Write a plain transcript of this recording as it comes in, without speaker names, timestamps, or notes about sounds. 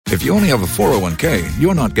If you only have a 401k,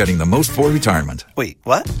 you're not getting the most for retirement. Wait,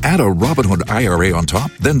 what? Add a Robinhood IRA on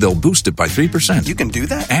top, then they'll boost it by 3%. You can do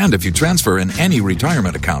that? And if you transfer in any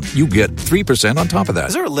retirement account, you get 3% on top of that.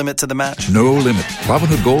 Is there a limit to the match? No limit.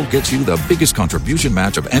 Robinhood Gold gets you the biggest contribution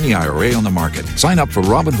match of any IRA on the market. Sign up for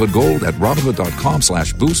Robinhood Gold at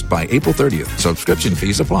Robinhood.com/boost by April 30th. Subscription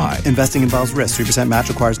fees apply. Investing involves risk. 3% match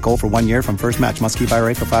requires gold for 1 year from first match. Must keep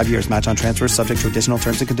IRA for 5 years. Match on transfers subject to additional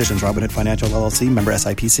terms and conditions. Robinhood Financial LLC, member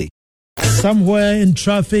SIPC. Somewhere in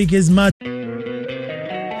traffic is my...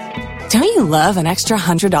 Don't you love an extra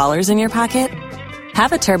 $100 in your pocket?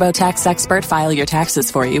 Have a TurboTax expert file your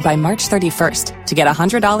taxes for you by March 31st to get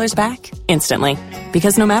 $100 back instantly.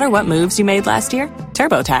 Because no matter what moves you made last year,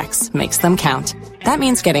 TurboTax makes them count. That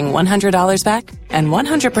means getting $100 back and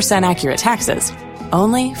 100% accurate taxes,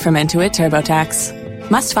 only from Intuit TurboTax.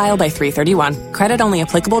 Must file by 3/31. Credit only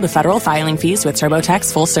applicable to federal filing fees with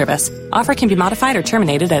TurboTax full service. Offer can be modified or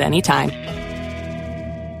terminated at any time.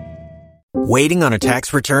 Waiting on a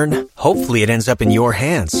tax return? Hopefully it ends up in your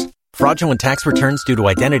hands. Fraudulent tax returns due to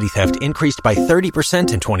identity theft increased by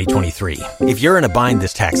 30% in 2023. If you're in a bind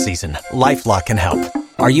this tax season, LifeLock can help.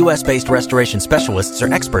 Our U.S.-based restoration specialists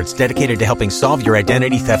are experts dedicated to helping solve your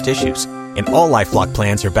identity theft issues. And all LifeLock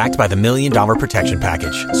plans are backed by the $1 Million Protection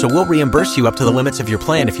Package. So we'll reimburse you up to the limits of your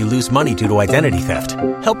plan if you lose money due to identity theft.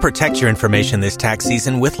 Help protect your information this tax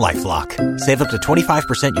season with LifeLock. Save up to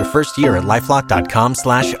 25% your first year at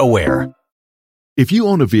LifeLock.com/aware. If you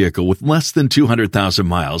own a vehicle with less than 200,000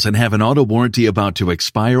 miles and have an auto warranty about to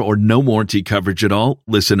expire or no warranty coverage at all,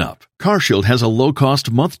 listen up. CarShield has a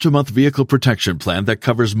low-cost month-to-month vehicle protection plan that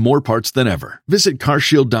covers more parts than ever. Visit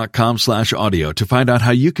carshield.com/audio to find out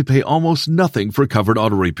how you could pay almost nothing for covered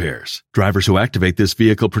auto repairs. Drivers who activate this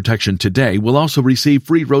vehicle protection today will also receive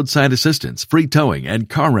free roadside assistance, free towing, and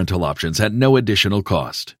car rental options at no additional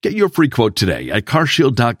cost. Get your free quote today at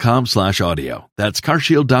carshield.com/audio. That's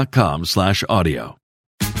carshield.com/audio.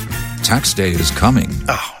 Tax day is coming.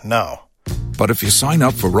 Oh, no. But if you sign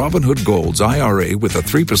up for Robinhood Gold's IRA with a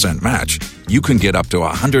 3% match, you can get up to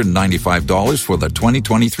 $195 for the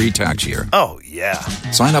 2023 tax year. Oh, yeah.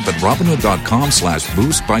 Sign up at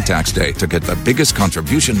Robinhood.com/boost by tax day to get the biggest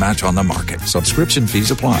contribution match on the market. Subscription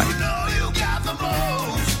fees apply.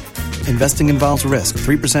 Investing involves risk.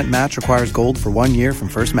 3% match requires gold for 1 year from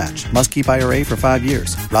first match. Must keep IRA for 5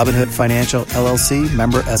 years. Robinhood Financial LLC,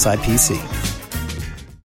 member SIPC.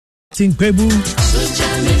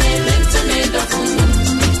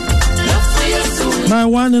 My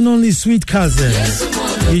one and only sweet cousin,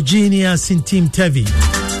 Eugenia Sintim Tevi,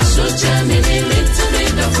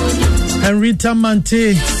 Henrietta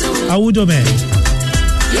Mante Awudome,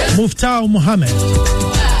 Muftau Mohammed,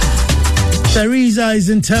 Teresa is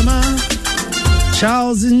in Tema,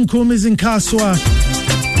 Charles Nkum is in Kaswa,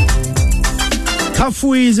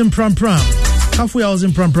 Kafui is in Pram Pram. Kafui, I was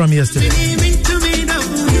in Pram Pram yesterday.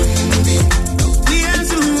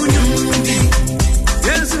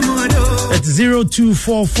 It's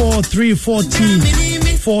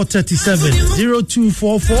 0244-340-437.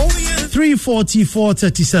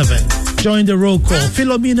 0244-340-437. Join the roll call.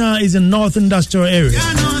 Philomena is in North Industrial Area.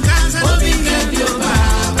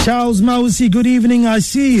 Charles Mausi, good evening. I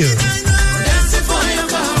see you.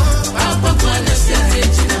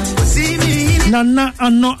 Nana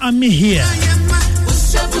Ano Ami here.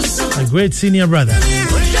 A great senior brother.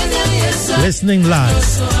 Listening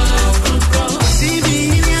live.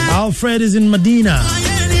 Alfred is in Medina.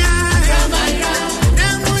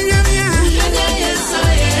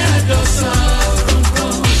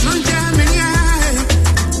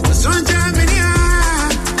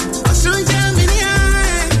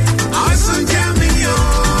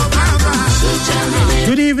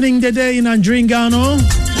 Good evening, Dede in Andringano.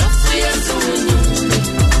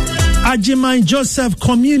 Ajimai Joseph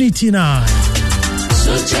Community Night.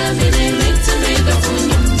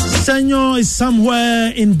 Senor is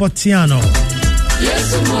somewhere in Botiano.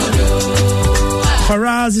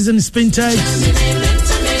 Faraz is in Spintex.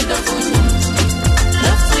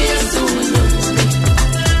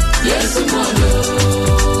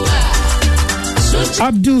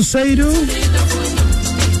 Abdul Saidu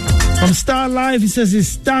from Star Life, he says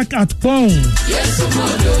he's stuck at Pong.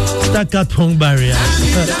 Stuck at Pong Barrier.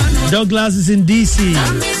 Douglas is in DC.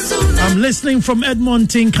 I'm listening from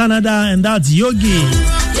Edmonton, Canada, and that's Yogi.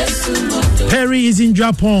 Perry is in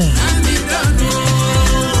Japan.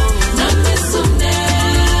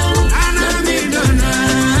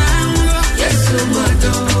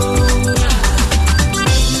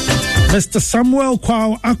 Mr. Samuel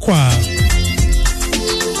Kwao Aqua,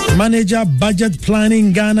 Manager Budget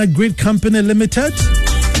Planning Ghana Grid Company Limited.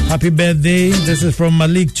 Happy birthday. This is from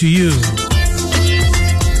Malik to you.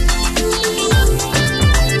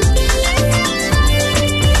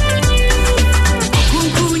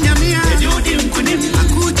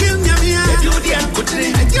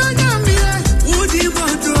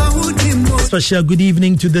 Special good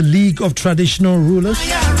evening to the League of Traditional Rulers.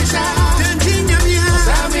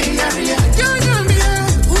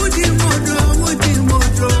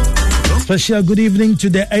 Special good evening to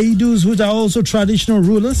the Aidus, who are also traditional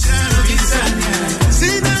rulers.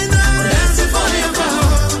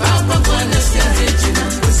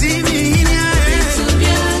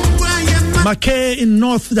 McKay in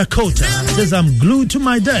North Dakota says, I'm glued to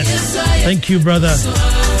my desk. Thank you, brother.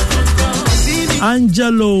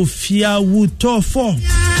 Angelo Fiawutofo,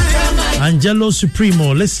 Angelo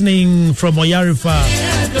Supremo, listening from Oyarifa.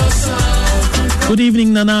 Good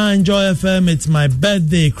evening, Nana. Enjoy FM. It's my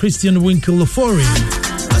birthday. Christian Winkle Lofori.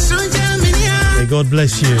 May God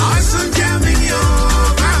bless you.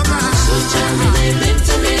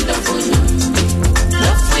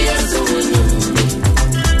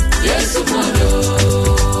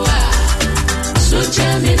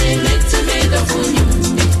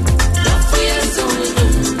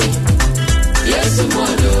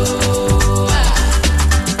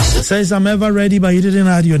 Says I'm ever ready, but you didn't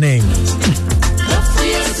add your name.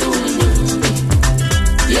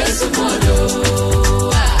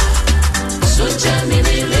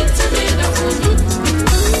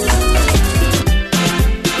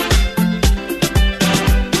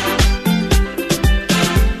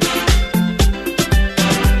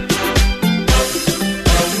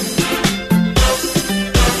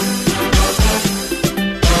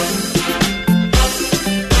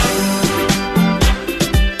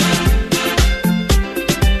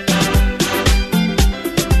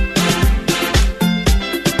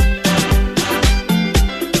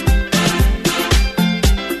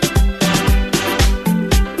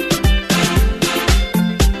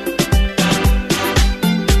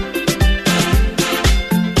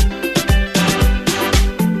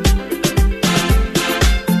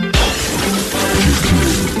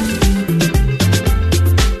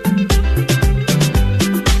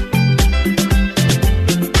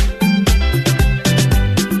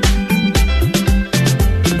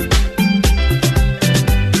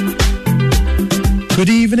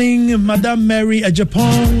 Madame Mary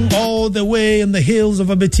Ajapong, all the way in the hills of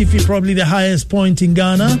Abetifi, probably the highest point in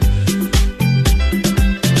Ghana.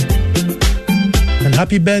 And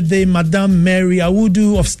happy birthday, Madame Mary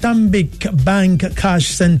Awudu of Stanbic Bank Cash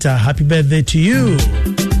Center. Happy birthday to you.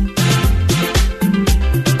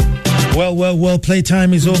 Well,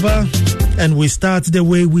 playtime is over, and we start the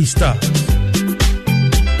way we start.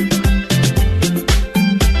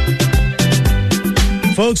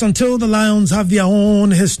 Folks, until the lions have their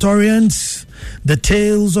own historians, the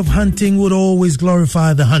tales of hunting would always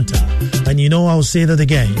glorify the hunter. And you know, I'll say that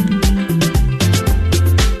again.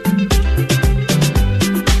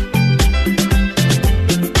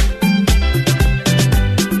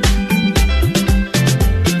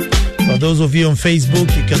 For those of you on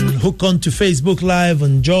Facebook, you can hook on to Facebook Live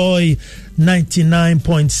and enjoy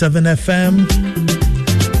 99.7 FM.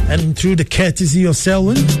 And through the courtesy of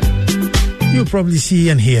Selwyn, you'll probably see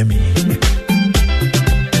and hear me.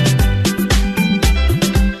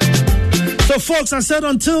 So, folks, I said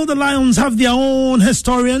until the lions have their own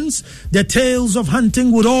historians, their tales of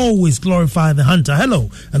hunting would always glorify the hunter.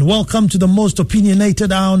 Hello, and welcome to the most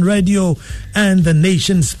opinionated hour on radio and the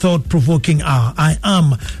nation's thought-provoking hour. I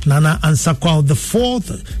am Nana Ansakwa, the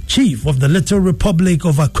fourth chief of the Little Republic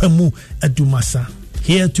of Akwemu Edumasa,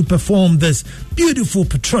 here to perform this beautiful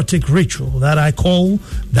patriotic ritual that I call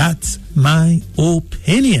That's My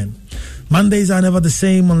Opinion. Mondays are never the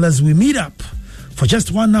same unless we meet up for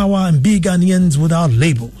just 1 hour and be Ghanaians without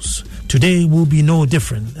labels. Today will be no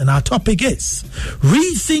different, and our topic is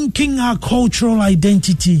rethinking our cultural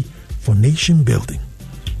identity for nation building.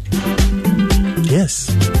 Yes,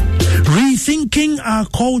 rethinking our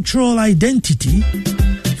cultural identity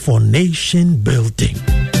for nation building.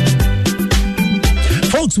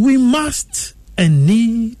 Folks, we must and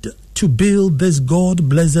need to build this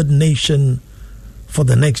God-blessed nation for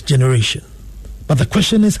the next generation. But the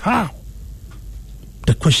question is how?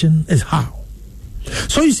 The question is how?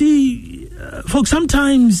 So you see, folks,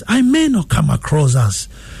 sometimes I may not come across as,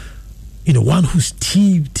 one who's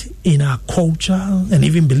steeped in our culture and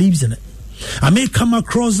even believes in it. I may come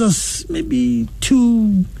across as maybe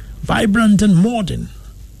too vibrant and modern.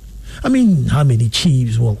 I mean, how many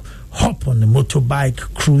chiefs will hop on a motorbike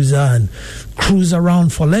cruiser and cruise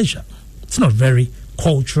around for leisure? It's not very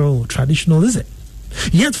cultural or traditional, is it?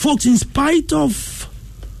 Yet, folks, in spite of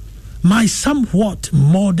my somewhat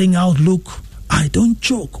modern outlook, I don't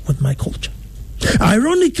joke with my culture.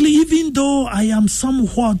 Ironically, even though I am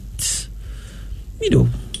somewhat, the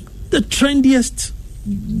trendiest,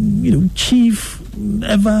 chief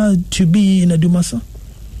ever to be in Edumasa,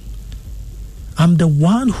 I'm the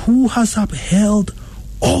one who has upheld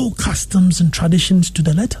all customs and traditions to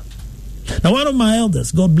the letter. Now, one of my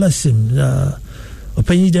elders, God bless him,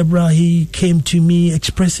 Openyi Deborah, he came to me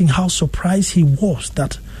expressing how surprised he was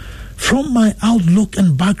that from my outlook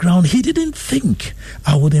and background, he didn't think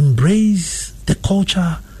I would embrace the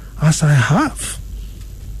culture as I have.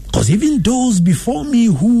 Because even those before me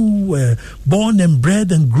who were born and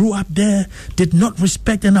bred and grew up there did not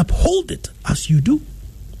respect and uphold it as you do.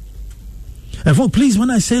 And folks, please,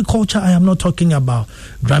 when I say culture, I am not talking about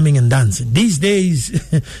drumming and dancing. These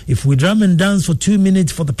days, if we drum and dance for 2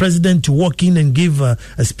 minutes for the president to walk in and give a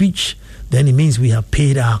speech, then it means we have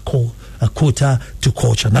paid our quota to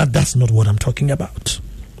culture. Now, that's not what I'm talking about.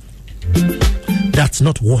 That's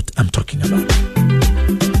not what I'm talking about.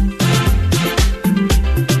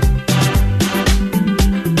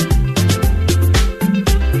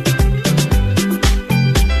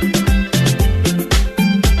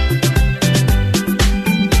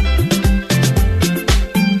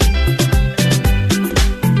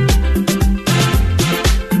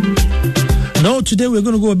 Today we're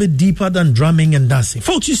going to go a bit deeper than drumming and dancing.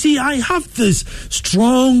 Folks, you see, I have this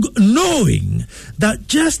strong knowing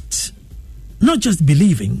that not just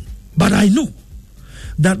believing, but I know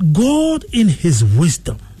that God in his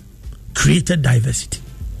wisdom created diversity.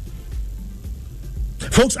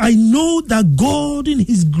 Folks, I know that God in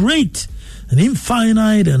his great and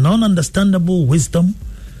infinite and ununderstandable wisdom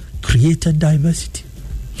created diversity.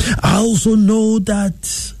 I also know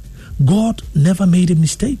that God never made a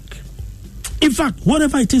mistake. In fact,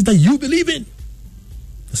 whatever it is that you believe in,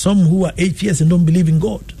 some who are atheists and don't believe in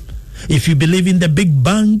God. If you believe in the Big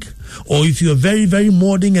Bang, or if you're very, very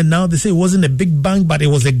modern and now they say it wasn't a Big Bang, but it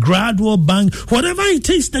was a gradual bang, whatever it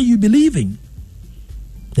is that you believe in,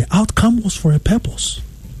 the outcome was for a purpose.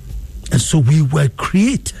 And so we were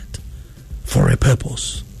created for a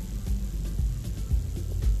purpose.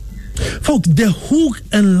 Folks, the hook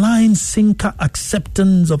and line sinker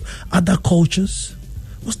acceptance of other cultures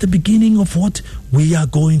was the beginning of what we are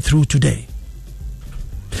going through today.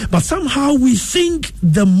 But somehow we think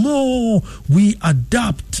the more we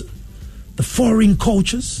adapt the foreign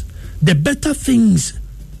cultures, the better things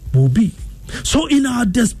will be. So in our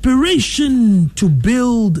desperation to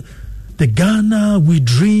build the Ghana we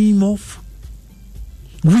dream of,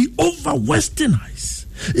 we over-westernize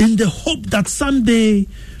in the hope that someday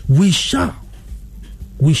we shall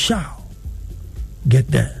get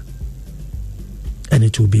there. And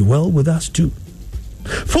it will be well with us too.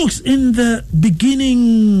 Folks, in the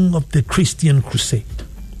beginning of the Christian crusade,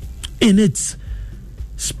 in its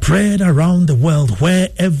spread around the world,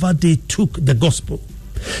 wherever they took the gospel,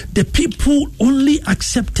 the people only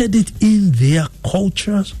accepted it in their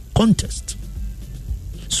culture's context.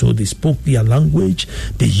 So they spoke their language,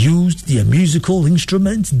 they used their musical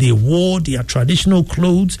instruments, they wore their traditional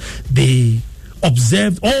clothes, they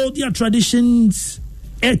observed all their traditions,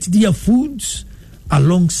 ate their foods,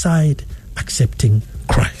 alongside accepting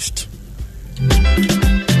Christ.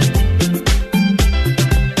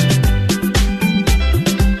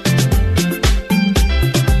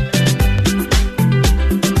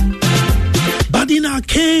 But in our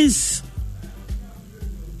case,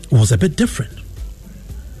 it was a bit different.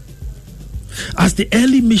 As the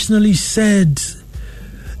early missionaries said,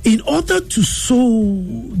 in order to sow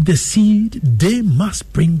the seed, they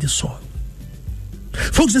must bring the soil.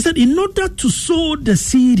 Folks, they said, in order to sow the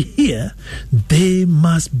seed here, they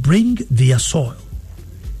must bring their soil.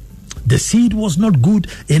 The seed was not good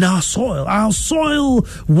in our soil. Our soil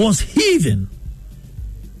was heathen.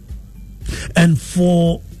 And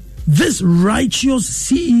for this righteous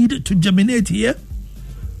seed to germinate here,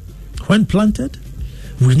 when planted,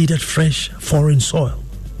 we needed fresh foreign soil.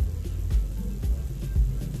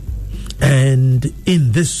 And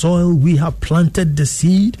in this soil, we have planted the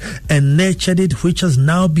seed and nurtured it, which has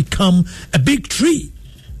now become a big tree.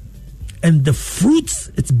 And the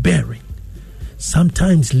fruits it's bearing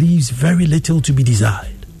sometimes leaves very little to be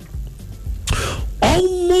desired.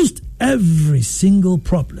 Almost every single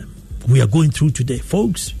problem we are going through today,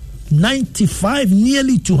 folks, 95,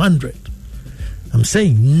 nearly 200. I'm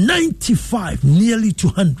saying 95, nearly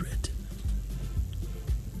 200.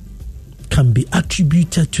 Can be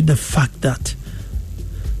attributed to the fact that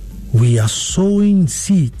we are sowing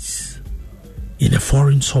seeds in a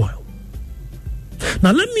foreign soil.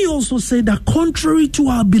 Now, let me also say that contrary to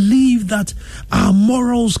our belief that our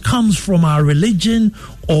morals comes from our religion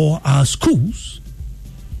or our schools,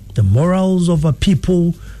 the morals of a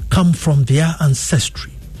people come from their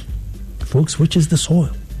ancestry, folks, which is the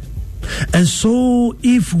soil. And so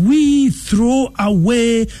if we throw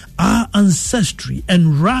away our ancestry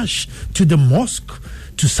and rush to the mosque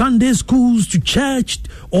to Sunday schools, to church,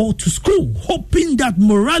 or to school, hoping that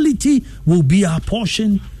morality will be our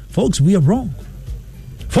portion. Folks, we are wrong.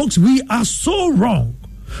 Folks, we are so wrong.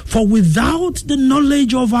 For without the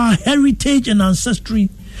knowledge of our heritage and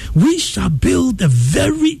ancestry, we shall build a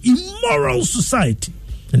very immoral society.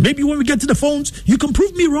 And maybe when we get to the phones, you can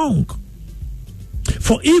prove me wrong.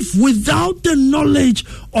 For if without the knowledge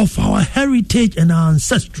of our heritage and our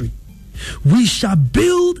ancestry, we shall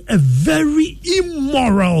build a very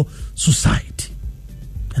immoral society.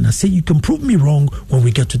 And I say you can prove me wrong when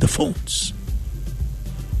we get to the phones.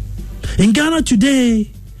 In Ghana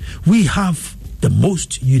today, we have the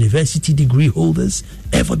most university degree holders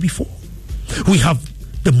ever before. We have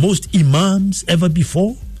the most imams ever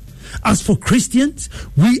before. As for Christians,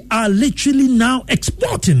 we are literally now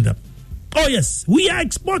exporting them. Oh yes, we are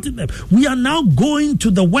exporting them. We are now going to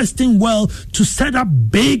the Western world to set up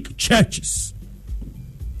big churches.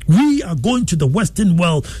 We are going to the Western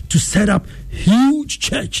world to set up huge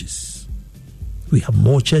churches. We have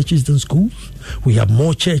more churches than schools. We have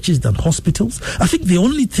more churches than hospitals. I think the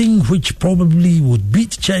only thing which probably would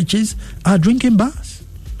beat churches are drinking bars.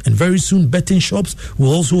 And very soon betting shops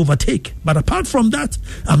will also overtake. But apart from that,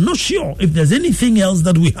 I'm not sure if there's anything else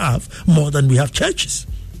that we have more than we have churches.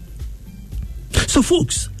 So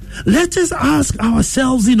folks, let us ask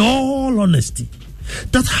ourselves in all honesty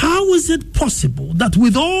that how is it possible that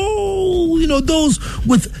with all, those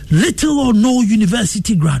with little or no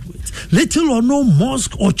university graduates, little or no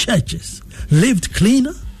mosque or churches, lived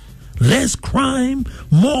cleaner, less crime,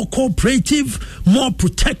 more cooperative, more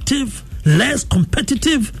protective, less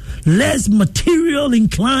competitive, less material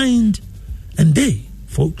inclined, and they,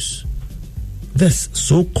 folks, this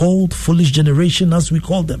so-called foolish generation, as we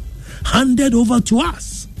call them, handed over to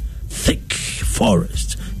us thick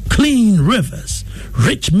forests, clean rivers,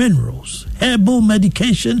 rich minerals, herbal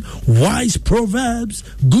medication, wise proverbs,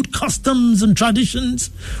 good customs and traditions,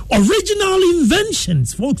 original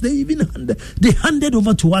inventions. Folks, they handed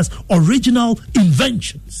over to us original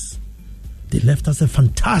inventions. They left us a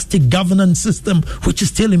fantastic governance system which is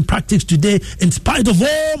still in practice today. In spite of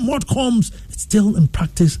all modcoms, it's still in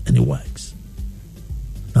practice and it works.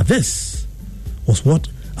 Now this was what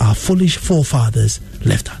our foolish forefathers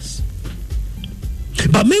left us.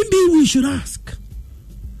 But maybe we should ask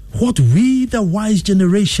what we, the wise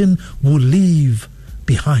generation, will leave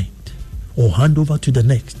behind or hand over to the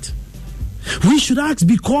next. We should ask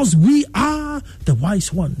because we are the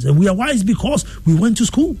wise ones, and we are wise because we went to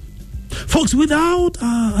school. Folks, without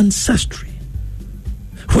our ancestry,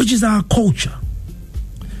 which is our culture,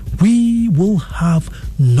 we will have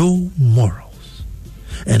no morals.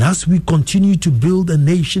 And as we continue to build a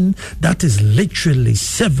nation that is literally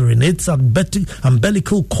severing its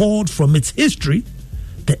umbilical cord from its history,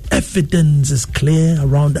 the evidence is clear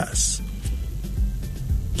around us.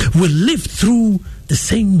 We live through the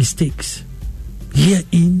same mistakes year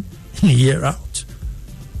in and year out.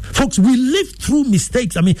 Folks, we live through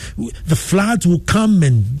mistakes. I mean, the floods will come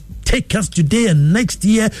and take us today, and next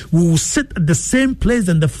year we will sit at the same place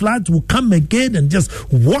and the floods will come again and just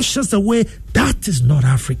wash us away. That is not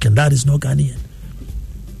African. That is not Ghanaian.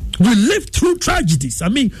 We live through tragedies. I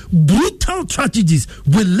mean, brutal tragedies.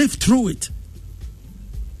 We live through it.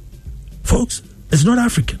 Folks, it's not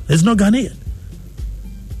African. It's not Ghanaian.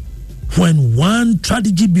 When one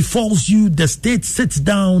tragedy befalls you, the state sits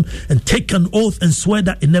down and take an oath and swear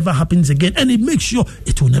that it never happens again. And it makes sure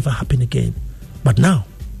it will never happen again. But now,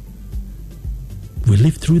 we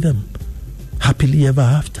live through them happily ever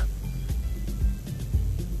after.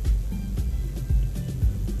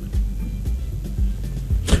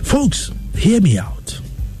 Folks, hear me out.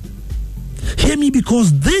 Hear me,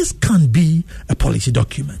 because this can be a policy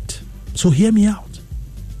document. So hear me out.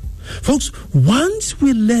 Folks, once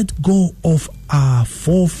we let go of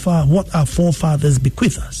what our forefathers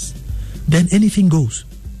bequeath us, then anything goes.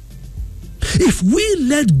 If we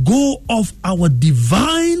let go of our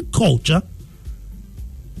divine culture,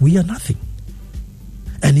 we are nothing.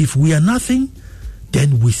 And if we are nothing,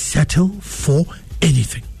 then we settle for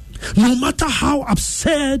anything. No matter how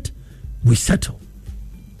absurd, we settle.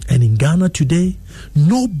 And in Ghana today,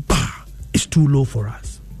 no bar is too low for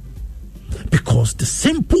us. Because the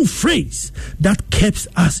simple phrase that keeps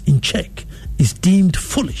us in check is deemed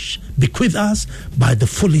foolish, bequeathed us by the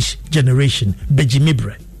foolish generation,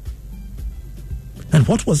 Bejimibre. And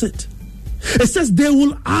what was it? It says they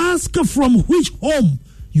will ask from which home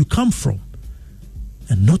you come from,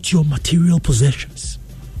 and not your material possessions.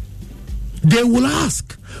 They will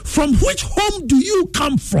ask, from which home do you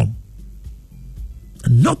come from,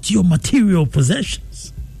 and not your material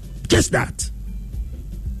possessions. Just that.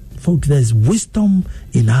 Folks, there's wisdom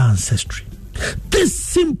in our ancestry. This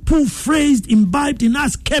simple phrase imbibed in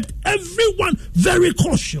us kept everyone very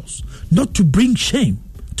cautious not to bring shame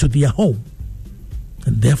to their home.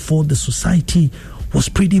 And therefore the society was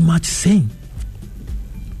pretty much sane.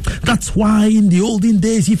 That's why in the olden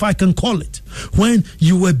days, if I can call it, when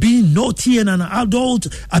you were being naughty and an adult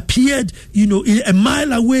appeared, a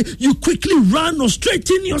mile away, you quickly ran or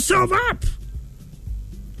straighten yourself up.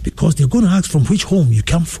 Because they're going to ask from which home you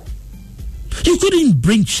come from. You couldn't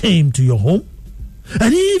bring shame to your home.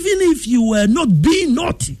 And even if you were not being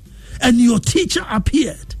naughty and your teacher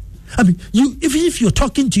appeared, even if you're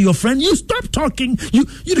talking to your friend, you stop talking, you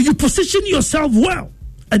position yourself well.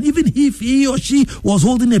 And even if he or she was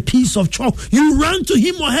holding a piece of chalk, you run to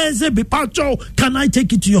him or her and say, "Bipacho, can I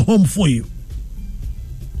take it to your home for you?"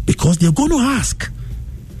 Because they're going to ask,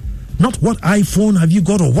 not what iPhone have you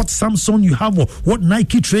got or what Samsung you have or what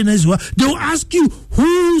Nike trainers you have. They'll ask you,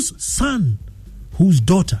 whose son, whose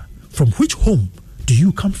daughter, from which home do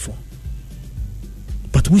you come from?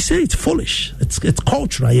 But we say it's foolish. It's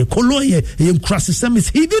culture, it's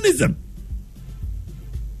heathenism.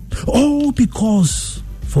 All because,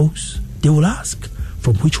 folks, they will ask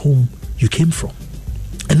from which home you came from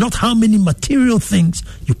and not how many material things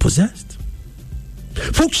you possessed.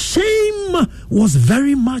 Folks, shame was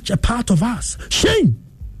very much a part of us. Shame.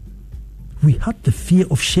 We had the fear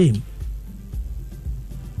of shame.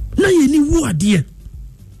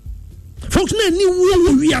 Folks,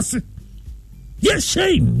 yes,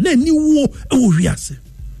 shame.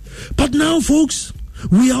 But now, folks,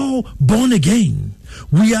 we are all born again.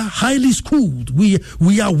 We are highly schooled. We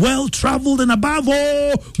are well traveled, and above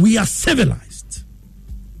all, we are civilized.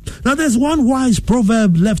 Now, there's one wise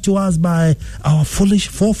proverb left to us by our foolish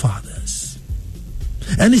forefathers.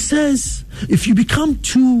 And it says, if you become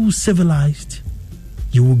too civilized,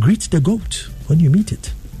 you will greet the goat when you meet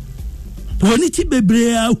it. Oh,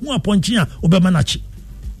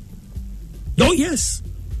 yes.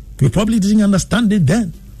 You probably didn't understand it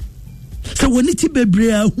then. So if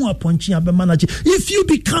you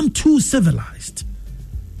become too civilized,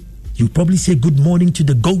 you probably say good morning to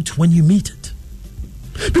the goat when you meet it.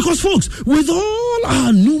 Because, folks, with all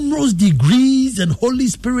our numerous degrees and Holy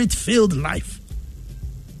Spirit filled life,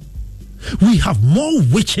 we have more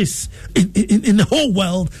witches in the whole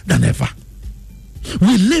world than ever.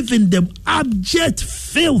 We live in the abject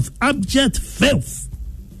filth.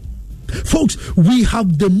 Folks, we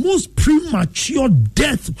have the most premature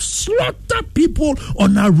death, slaughter people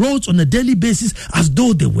on our roads on a daily basis as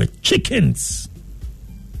though they were chickens.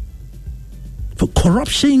 For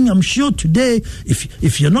corruption, I'm sure today,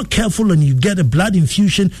 if you're not careful and you get a blood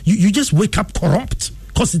infusion, you just wake up corrupt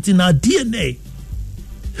because it's in our DNA.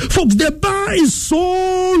 Folks, the bar is so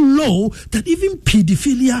low that even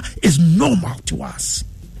pedophilia is normal to us.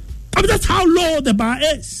 That's how low the bar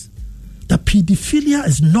is. The pedophilia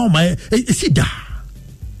is normal.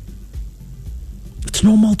 It's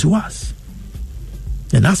normal to us.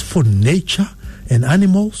 And as for nature and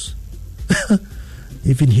animals,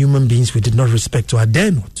 even human beings we did not respect, so I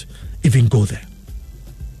dare not even go there.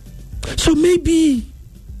 So maybe,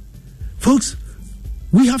 folks,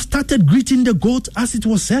 we have started greeting the goat as it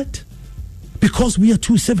was said because we are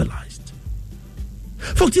too civilized.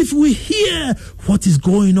 Folks, if we hear what is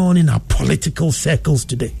going on in our political circles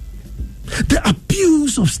today, the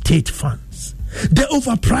abuse of state funds, the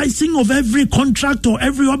overpricing of every contract or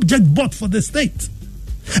every object bought for the state,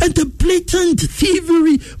 and the blatant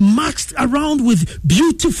thievery masked around with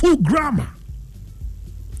beautiful grammar.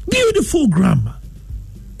 Beautiful grammar.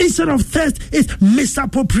 Instead of theft, it's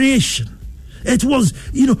misappropriation. It was,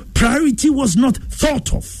 priority was not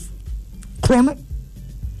thought of. Chrono.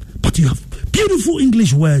 But you have beautiful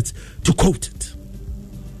English words to quote it.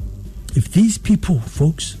 If these people,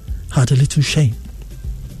 folks, had a little shame,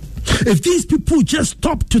 if these people just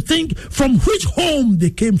stopped to think from which home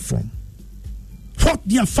they came from, what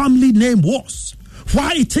their family name was,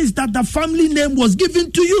 why it is that the family name was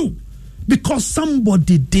given to you, because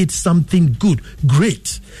somebody did something good,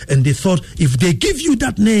 great, and they thought if they give you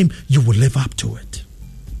that name, you will live up to it.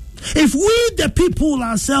 If we, the people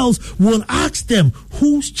ourselves, will ask them,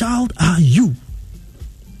 whose child are you?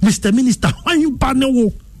 Mr. Minister,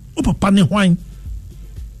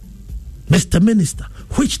 Mr. Minister,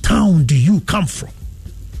 which town do you come from?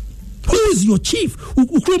 Who is your chief?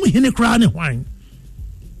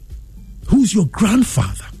 Who's your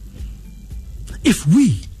grandfather? If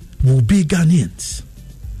we will be Ghanaians,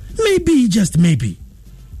 maybe, just maybe,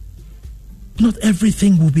 not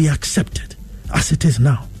everything will be accepted as it is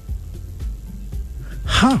now.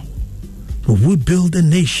 How will we build a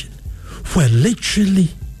nation where literally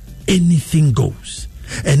anything goes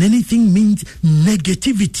And anything means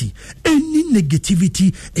negativity. Any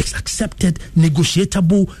negativity is accepted,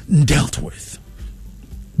 negotiable, dealt with.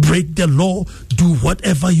 Break the law, do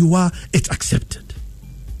whatever you are, it's accepted.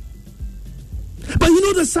 But you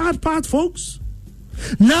know the sad part, folks?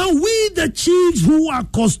 Now we, the chiefs who are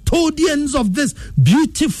custodians of this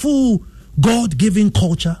beautiful God-given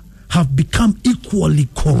culture, have become equally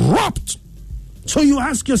corrupt. So you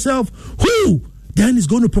ask yourself, who then is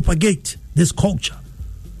going to propagate this culture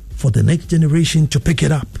for the next generation to pick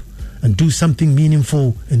it up and do something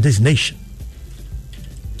meaningful in this nation?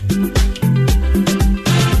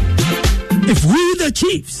 If we, the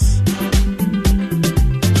chiefs,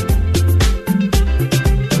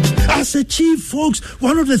 as a chief, folks,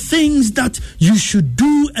 one of the things that you should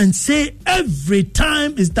do and say every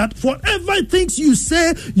time is that whatever things you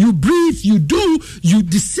say, you breathe, you do, you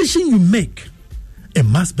decision you make, it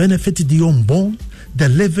must benefit the unborn, the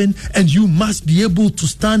living, and you must be able to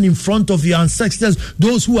stand in front of your ancestors,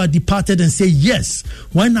 those who are departed, and say, yes,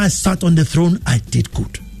 when I sat on the throne, I did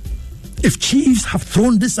good. If chiefs have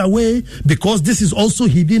thrown this away, because this is also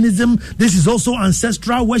heathenism, this is also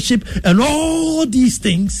ancestral worship, and all these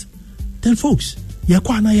things, then folks, are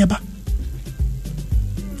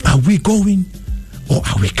we going or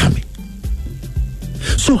are we coming?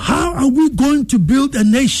 So how are we going to build a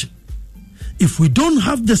nation if we don't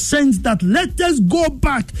have the sense that let us go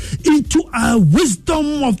back into our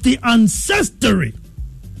wisdom of the ancestry?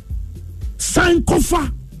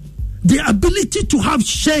 Sankofa, the ability to have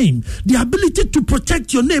shame, the ability to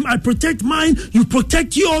protect your name. I protect mine, you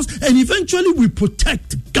protect yours, and eventually we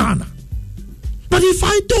protect Ghana. But if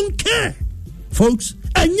I don't care, folks,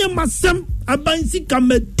 if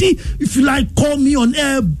you like, call me on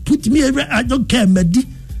air, put me everywhere, I don't care, Medi.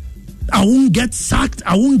 I won't get sacked,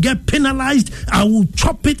 I won't get penalized, I will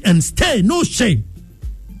chop it and stay, no shame.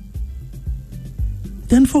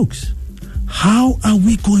 Then, folks, how are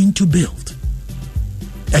we going to build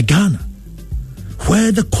a Ghana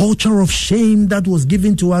where the culture of shame that was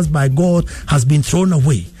given to us by God has been thrown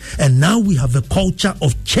away, and now we have a culture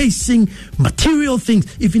of chasing material things,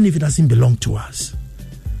 even if it doesn't belong to us?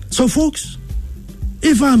 So, folks,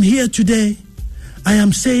 if I'm here today, I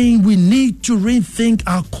am saying we need to rethink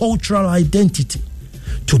our cultural identity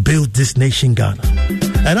to build this nation, Ghana.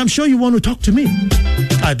 And I'm sure you want to talk to me.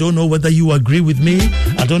 I don't know whether you agree with me.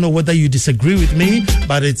 I don't know whether you disagree with me,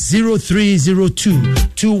 but it's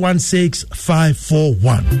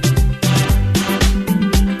 0302-216-541.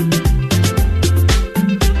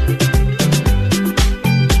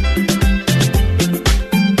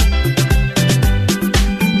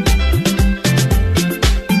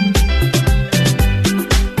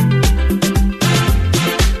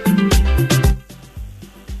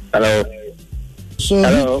 Hello.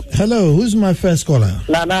 So, hello. Who's my first caller?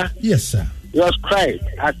 Nana. Yes, sir. Yours cried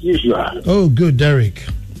as usual. Oh, good, Derek.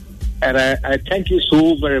 And I thank you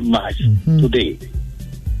so very much today.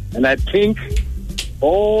 And I think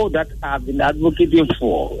all that I've been advocating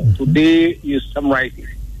for today, you summarize it.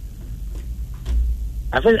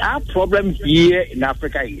 I think our problem here in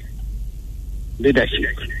Africa is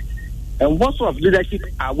leadership. And what sort of leadership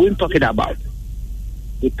are we talking about?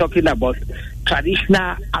 We're talking about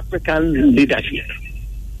traditional African leadership.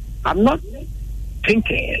 I'm not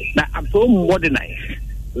thinking that I'm so modernized,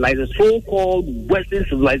 like the so-called Western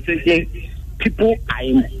civilization people are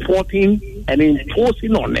importing and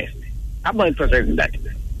imposing on us. I'm not interested in that.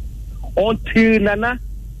 Until Nana,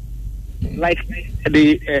 like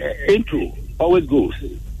the intro always goes,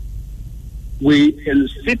 we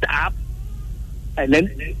sit up and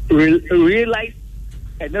then realize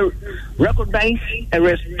and then recognize and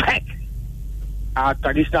respect our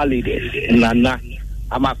traditional leaders. Nana,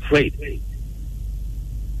 I'm afraid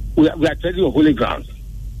we are treading on holy ground.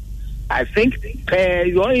 I think per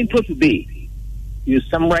your intro today, you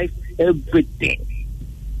summarize everything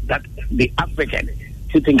that the African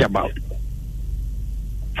should think about.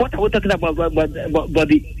 What are we talking about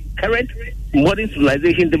the current modern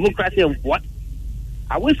civilization, democracy, and what?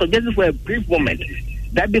 I will suggest for a brief moment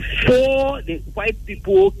that before the white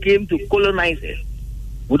people came to colonize us,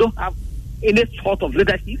 we don't have any sort of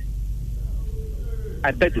leadership.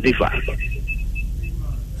 I beg to differ.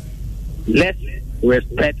 Let's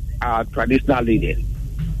respect our traditional leaders.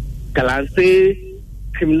 Kalanse,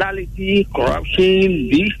 criminality, corruption,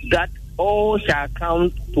 this, that, all shall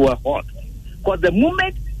come to a halt. Because the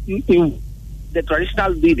moment the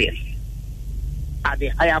traditional leaders are the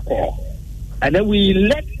higher call, and then we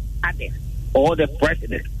let others or the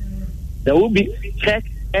president, there will be check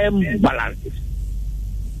and balances.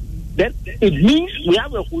 Then it means we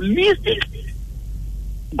have a holistic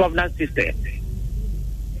governance system.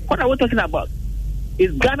 What are we talking about?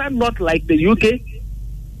 Is Ghana not like the UK?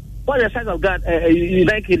 What is the size of Ghana,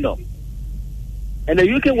 United Kingdom? And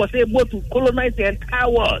the UK was able to colonize the entire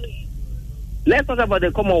world. Let's talk about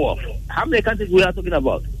the Commonwealth. How many countries we are talking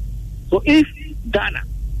about? So if Ghana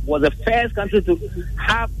was the first country to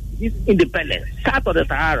have this independence, south of the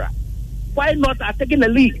Sahara, why not are taking the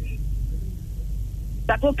lead?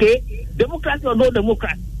 That's okay, democracy or no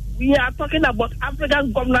democracy. We are talking about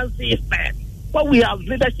African governance system, but we have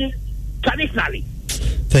leadership traditionally.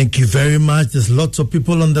 Thank you very much. There's lots of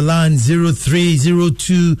people on the line.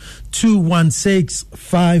 0302 216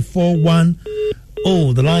 541.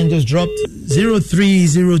 Oh, the line just dropped.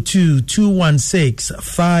 0302 216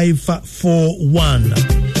 541.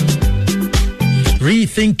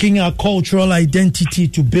 Rethinking our cultural identity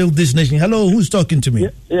to build this nation. Hello, who's talking to me?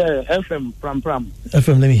 Yeah, FM, Pram.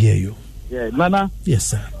 FM, let me hear you. Yeah, Nana. Yes,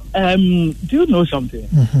 sir. Do you know something?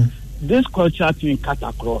 Mm-hmm. This culture to cut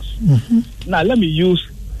across. Mm-hmm. Now, let me use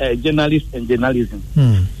journalist and journalism.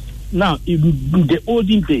 Mm. Now, in the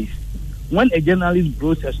olden days, when a journalist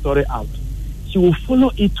brought a story out, she will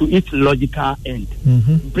follow it to its logical end,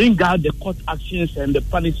 bring out the court actions and the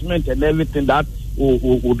punishment and everything that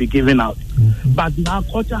will be given out. Mm-hmm. But now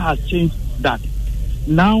culture has changed that.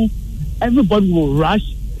 Now, everybody will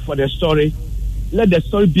rush for the story, let the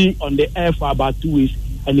story be on the air for about 2 weeks,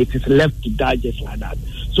 and it is left to die just like that.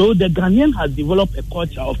 So the Ghanaian has developed a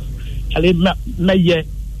culture of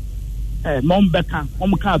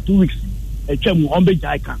Mombeka, 2 weeks,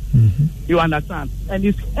 you understand? And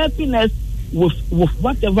it's helping us with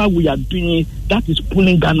whatever we are doing that is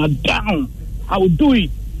pulling Ghana down. I will do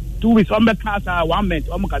it. 2 weeks, 1 month,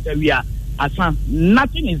 we are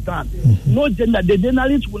nothing is done. Mm-hmm. No gender, the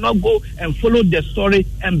journalists will not go and follow the story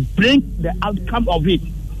and bring the outcome of it.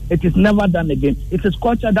 It is never done again. It is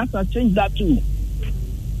culture that has changed that too.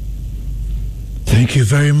 Thank you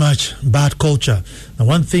very much. Bad culture. Now,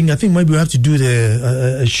 one thing, I think maybe we have to do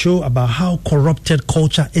a show about how corrupted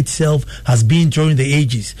culture itself has been during the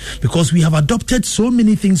ages, because we have adopted so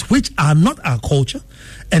many things which are not our culture,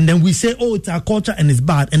 and then we say, oh, it's our culture and it's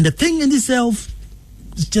bad. And the thing in itself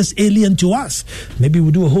is just alien to us. Maybe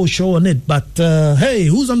we'll do a whole show on it. But, hey,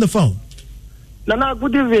 who's on the phone? Nana,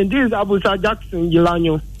 good evening. This is Abusa Jackson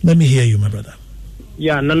Gilanyo. Let me hear you, my brother.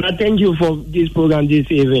 Yeah, Nana, thank you for this program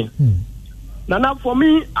this evening. Nana, for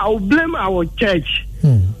me, I will blame our church.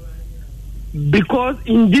 Because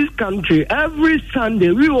in this country, every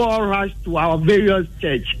Sunday, we all rush to our various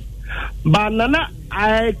church. But Nana,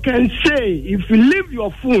 I can say, if you leave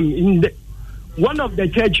your phone in one of the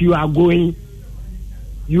church you are going,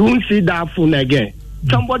 you won't see that phone again.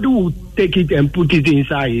 Somebody will take it and put it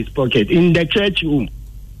inside his pocket in the church room.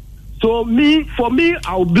 So for me,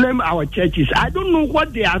 I'll blame our churches. I don't know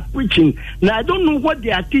what they are preaching, and I don't know what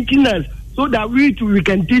they are teaching us, so that we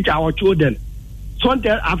can teach our children.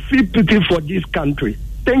 Sometimes I feel pity for this country.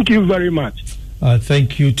 Thank you very much.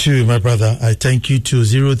 Thank you too, my brother. I thank you too.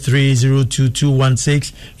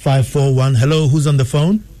 0302216541. Hello, who's on the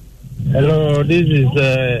phone? Hello, this is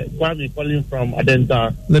Kwame calling from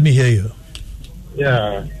Adenta. Let me hear you.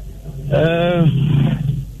 Yeah.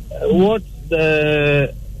 What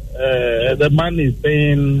the man is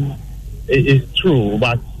saying is true,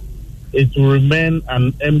 but it will remain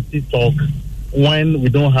an empty talk when we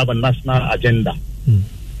don't have a national agenda.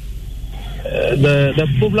 The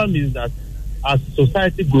problem is that as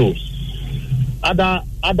society grows, other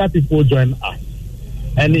people join us,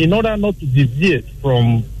 and in order not to deviate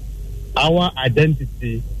from our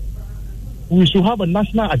identity, we should have a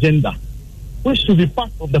national agenda, which should be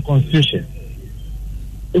part of the constitution.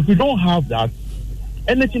 If we don't have that,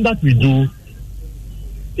 anything that we do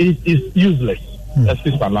is useless.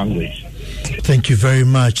 Excuse my language. Thank you very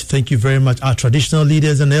much. Thank you very much. Our traditional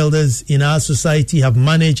leaders and elders in our society have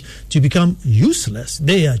managed to become useless.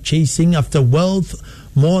 They are chasing after wealth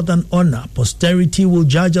more than honor. Posterity will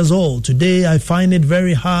judge us all. Today, I find it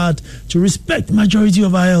very hard to respect the majority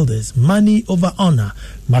of our elders. Money over honor.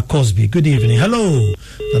 Mark Cosby, good evening. Hello.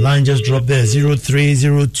 The line just dropped there.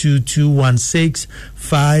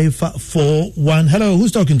 0302216541. Hello,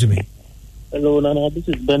 who's talking to me? Hello, Nana. This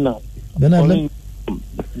is Bernard. Bernard,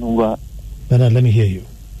 let me hear you.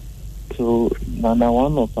 So, Nana,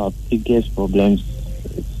 one of our biggest problems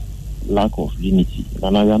is lack of unity.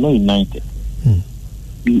 Nana, we are not united.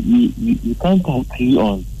 We can't agree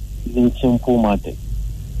on even simple matters.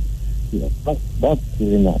 Yeah, that's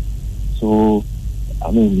really not. So,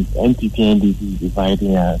 I mean, NPP and NDP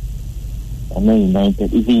dividing us. I'm not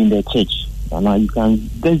united, even in the church. Nana, you can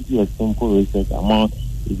just do a simple research among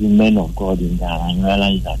even men of God in there and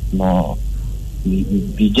realize that no,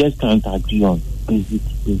 we just can't agree on basic,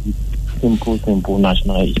 simple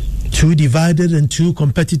national issues. Too divided and too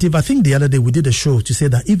competitive. I think the other day we did a show to say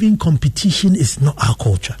that even competition is not our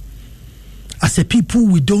culture. As a people,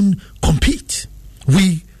 we don't compete.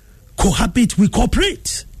 We cohabit, we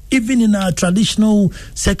cooperate. Even in our traditional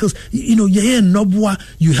circles, you're here in Nobwa,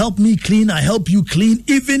 you help me clean, I help you clean.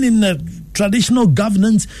 Even in the traditional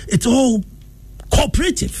governance, it's all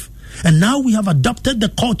cooperative. And now we have adopted the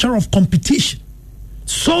culture of competition.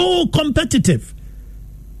 So competitive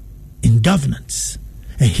in governance.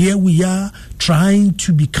 And here we are trying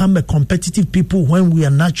to become a competitive people when we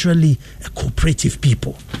are naturally a cooperative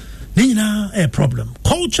people. A problem.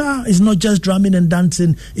 Culture is not just drumming and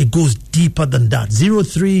dancing, it goes deeper than that.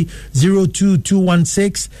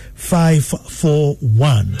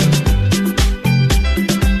 0302216541.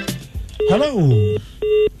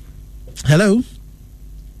 Hello.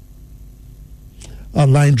 Our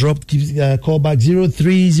line dropped. Call back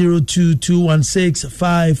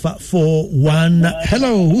 0302216541.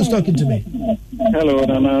 Hello, who's talking to me? Hello,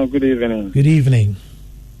 Nana. Good evening. Good evening.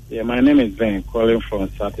 Yeah, my name is Ben, calling from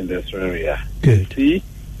South Industrial Area. Good. See,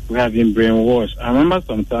 we have been brainwashed. I remember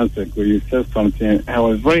some times ago you said something. I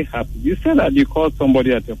was very happy. You said that you called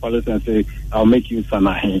somebody at your palace and say, "I'll make you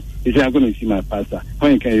Sanahi." You say, "I'm going to see my pastor."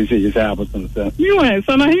 When can you say, "You say about something"? You know,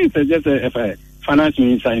 Sanahi is just a finance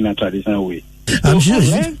minister in a traditional way. I'm sure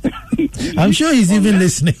he's even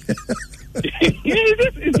listening.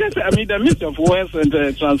 It's just, the mix of words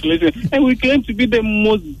and translation, and we claim to be the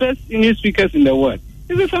most best English speakers in the world.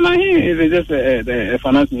 Is it just a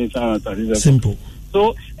finance minister? Simple.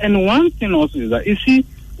 So, and one thing also is that, you see,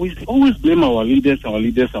 we always blame our leaders,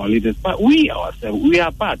 but we ourselves, we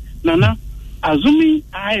are bad. Nana, assuming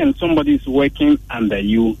I and somebody is working under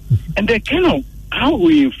you, and they kind of, how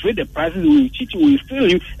we inflate the prices, we cheat you, we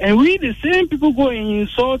steal you, and we, the same people, go and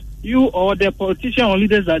insult you or the politician or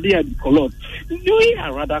leaders that they are corrupt. We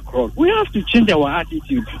are rather corrupt. We have to change our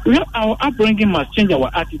attitude. Our upbringing must change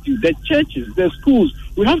our attitude. The churches, the schools,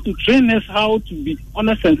 we have to train us how to be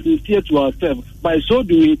honest and sincere to ourselves. By so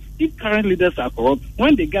doing, if current leaders are corrupt,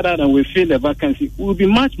 when they get out and we fill the vacancy, we will be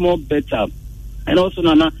much more better. And also,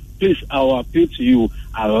 Nana, please, I will appeal to you.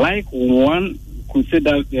 I like one crusade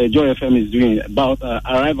that Joy FM is doing about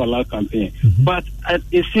Arrive Aloud campaign. But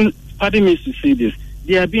it seems, pardon me to say this,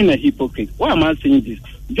 they are being a hypocrite. Why am I saying this?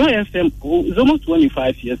 Joy FM is almost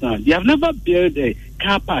 25 years now. They have never built a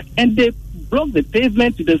car park, and they block the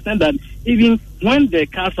pavement to the extent that even when the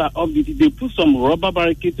cars are updated, they put some rubber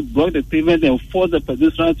barricade to block the pavement and force the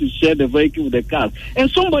pedestrians to share the vehicle with the cars. And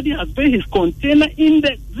somebody has put his container in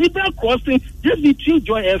the zebra crossing just between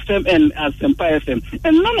Joy FM and Asempa FM.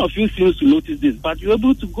 And none of you seems to notice this, but you're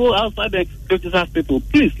able to go outside and criticize people.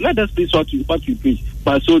 Please, let us preach what you preach.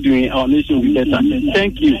 By so doing, our nation will be better.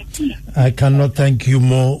 Thank you. I cannot thank you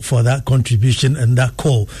more for that contribution and that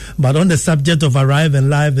call. But on the subject of Arrive and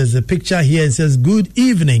Live, there's a picture here. It says, "Good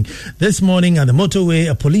evening. This morning at the motorway,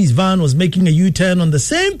 a police van was making a U-turn on the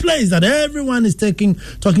same place that everyone is talking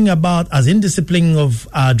about as indiscipline of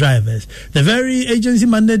our drivers. The very agency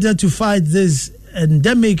mandated to fight this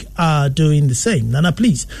endemic are doing the same. Nana,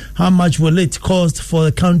 please, how much will it cost for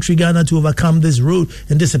the country Ghana to overcome this road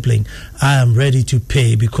indiscipline? I am ready to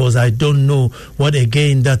pay because I don't know what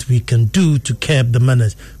again that we can do to curb the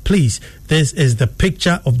manners. Please, this is the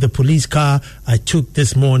picture of the police car I took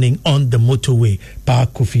this morning on the motorway,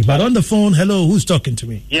 Park Kofi." But on the phone, hello, who's talking to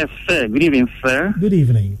me? Yes, sir. Good evening, sir. Good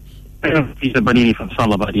evening. Peter Banini from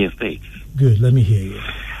Salabadi Estate. Good, let me hear you.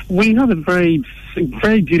 We have a very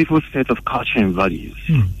beautiful set of culture and values.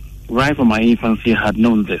 Right from my infancy, I had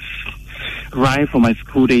known this. Right from my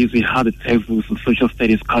school days, we had the textbooks and social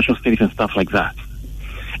studies, cultural studies, and stuff like that.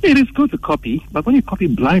 It is good to copy, but when you copy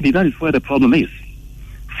blindly, that is where the problem is.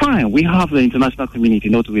 Fine, we have the international community,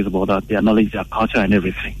 no two ways about that. They acknowledge their culture and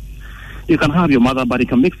everything. You can have your mother, but you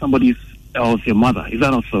can make somebody else your mother. Is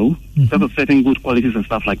that not so? There's a certain good qualities and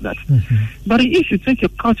stuff like that. But if you take your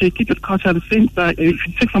culture, you keep your culture at the same time. If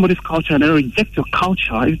you take somebody's culture and then reject your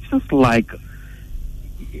culture, it's just like,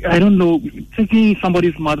 I don't know, taking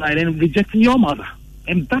somebody's mother and then rejecting your mother.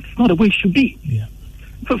 And that's not the way it should be. Yeah.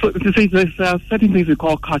 So there's certain things we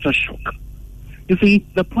call culture shock. You see,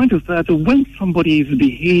 the point is that when somebody's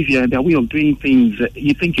behavior, their way of doing things,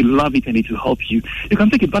 you think you love it and it will help you, you can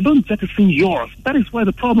take it, but don't jettison yours. That is where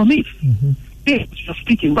the problem is. Yes, you're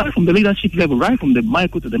speaking right from the leadership level, right from the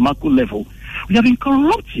micro to the macro level. We have been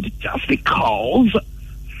corrupted just because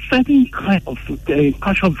certain kind of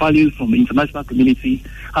cultural values from the international community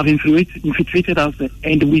have infiltrated us,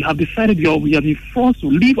 and we have decided, we have been forced to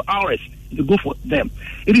leave ours to go for them.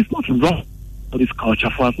 It is not wrong for this culture,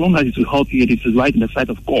 for as long as it will help you, it is right in the sight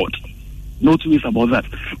of God. No two ways about that.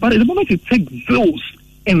 But at the moment you take those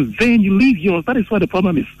and then you leave yours, that is where the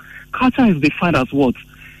problem is. culture is defined as what?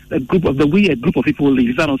 The way a group of people live.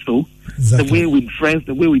 Is that not so? Exactly. The way we dress,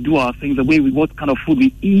 the way we do our things, the way what kind of food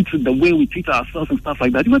we eat, the way we treat ourselves and stuff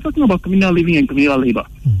like that. You were talking about communal living and communal labor.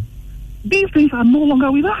 These things are no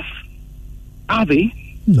longer with us. Are they?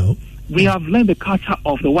 No. We have learned the culture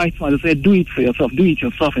of the white man. They say, do it for yourself, do it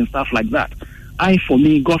yourself and stuff like that. I for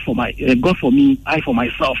me, God for me, I for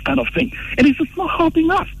myself kind of thing. And it's just not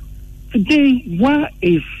helping us. Today, where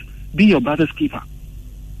is be your brother's keeper?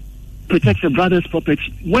 Protect your brother's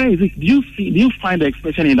property. Where is it? Do you find the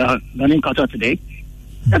expression in the Ghanaian culture today?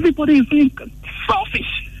 Everybody is being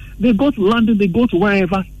selfish. They go to London, they go to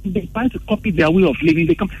wherever, they try to copy their way of living.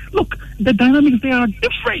 They come. Look, the dynamics there are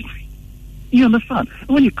different. You understand?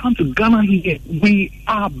 When you come to Ghana here, we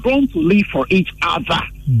are born to live for each other.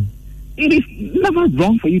 It is never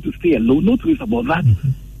wrong for you to stay alone. No twist about that.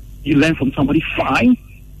 You learn from somebody, fine.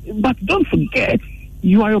 But don't forget,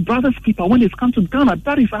 you are your brother's keeper. When it's come to Ghana,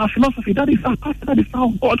 that is our philosophy. That is our culture. That is how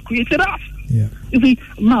God created us. Yeah. You see,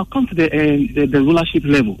 now come to the rulership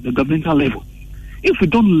level, the governmental level. If we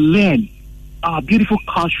don't learn our beautiful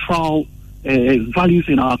cultural values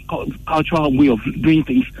in our cultural way of doing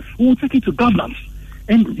things, we will take it to governance.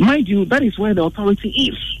 And mind you, that is where the authority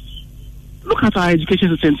is. Look at our education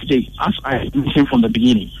system today, as I mentioned from the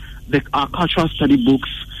beginning. Our cultural study books,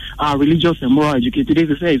 our religious and moral education. Today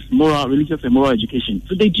they say it's moral, religious and moral education.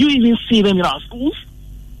 So do you even see them in our schools?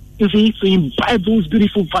 You see, to imbibe those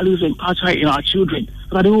beautiful values and culture in our children,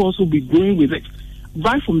 so that they will also be growing with it.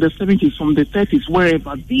 Right from the 70s, from the 30s,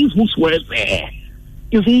 wherever, these books were there.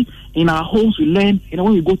 You see, in our homes we learn, and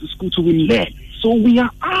when we go to school too, we learn. So we are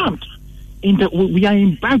armed. We are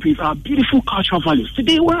imbibed with our beautiful cultural values.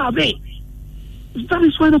 Today, where are they? That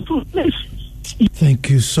is where the problem is. Thank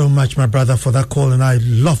you so much, my brother, for that call, and I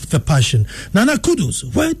love the passion. Nana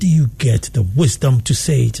Kudus, where do you get the wisdom to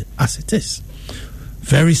say it as it is?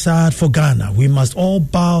 Very sad for Ghana. We must all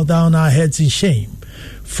bow down our heads in shame.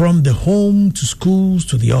 From the home to schools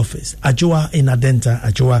to the office. Ajoa in Adenta.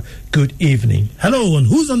 Ajoa, good evening. Hello, and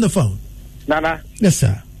who's on the phone? Nana. Yes,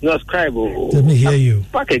 sir. No, scribe. Let me hear you.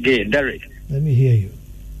 Back again, Derek. Let me hear you.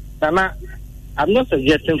 Nana, I'm not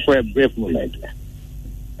suggesting for a brief moment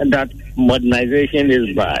that modernization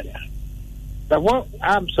is bad. But what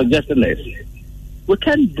I'm suggesting is we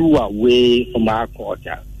can't do away from our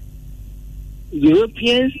culture.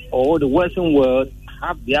 Europeans or the Western world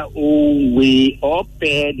have their own way or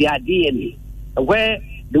their DNA, where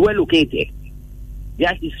they were located,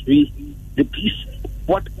 their history, the peace,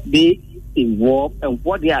 what they involve, and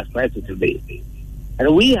what they aspire to today.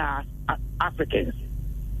 And we are Africans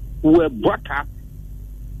who were brought up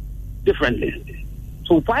differently.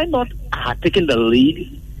 So why not taking the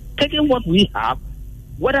lead, taking what we have,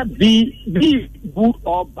 whether be good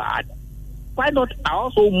or bad, why not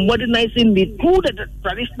also modernizing it through the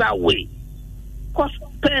traditional way? Because,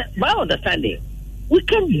 by understanding, we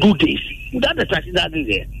can't do this without the traditional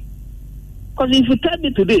there. Because if you tell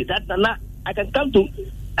me today that Nana, I can come to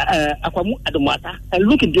Akwamu Adumata and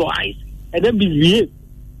look into your eyes and then behave.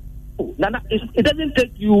 Oh, Nana, it doesn't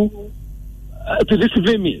take you to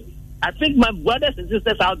discipline me. I think my brothers and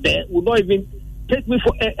sisters out there will not even take me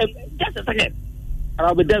for just a second, and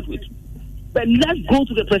I'll be dealt with. But let's go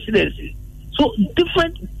to the presidency. So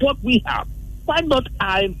different what we have, why not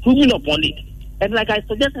improving upon it? And like I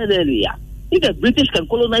suggested earlier, if the British can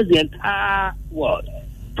colonize the entire world,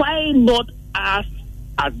 why not us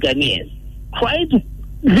as Ghanaians try to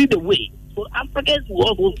lead the way so Africans will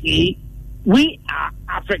also see we are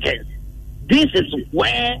Africans. This is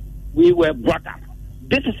where we were brought up.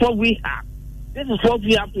 This is what we have. This is what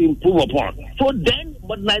we have to improve upon. So then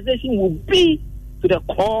modernization will be to the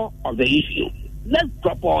core of the issue. Let's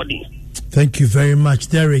drop all this. Thank you very much,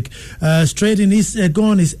 Derek. Straight in his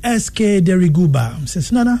gone is SK Deriguba.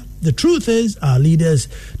 Says, Nana, the truth is our leaders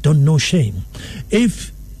don't know shame.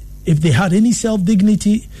 If they had any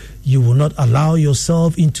self-dignity, you will not allow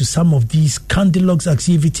yourself into some of these Candilogues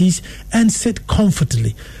activities and sit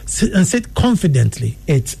confidently.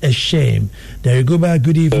 It's a shame. Deriguba,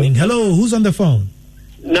 good evening. Hello, who's on the phone?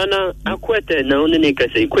 Nana, let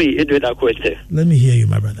me hear you,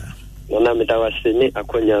 my brother. Nana metawasini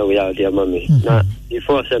akonya we out there mami na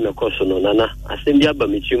before say me koso no nana asem bia ba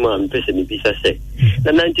metuma am pese me bisa say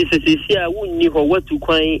nana nti sesisi a wunni ho watu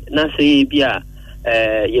kwan na say bia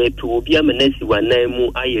ye to obi amanasi wanan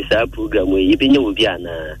mu aye sa program we bi nya obi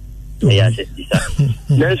ana ya sesisa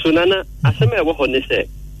na so nana asem e wo ho ne say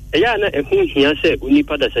eya na ehun hia say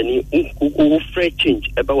unipa da sani ku fresh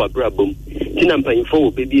change eba wa brabom tinampa info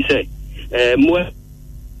obi say mo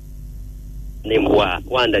Nemwa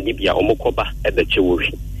wanda nibia omokoba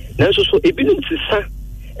ebechewowi nanso so ebinum tsisa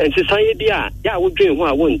and society be ya would dream who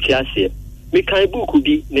I won't tear say. Me kind book could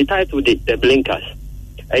be the title the Blinkers.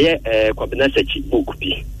 Kwabena search book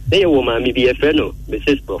be. They woman may be a fellow,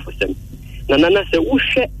 Mrs. Professor. Nana said, who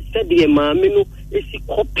said the mamino is a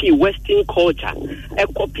copy Western culture. A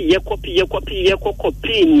copy, any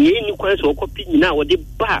quest or copy now the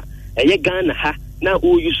bar. A Ghana ha, now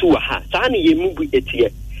who you saw ha. Sani ye movie it here.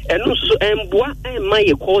 And also, and bois and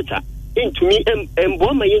my culture. Into me, and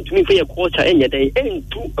bois my into me for your culture any day,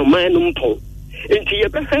 and to a man pole. Into your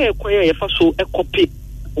better acquire a faso a copy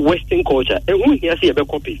Western culture. And when he see a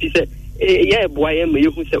copy, he said, yeah, boy,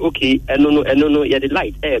 you who say, okay, and no, yeah, the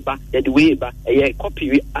light, yeah, the way, yeah,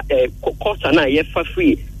 copy, cost and I for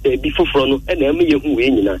free, before front, and then you who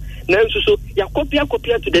win. Now, so, yeah, copy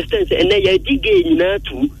to the stance, and then you dig in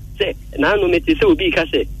too. Now, no matter so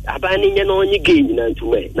because abandoning only gain to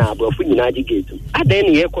way now, but for United Gate. I then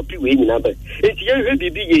hear copy winning number. It's your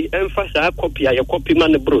baby emphasize copy, your copy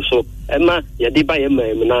man, broso, Emma, ya buy a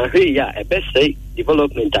man, now, hey, a best say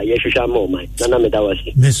development. I shall more my Nana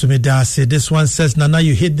Medawasi. Miss Medasi, this one says, Nana,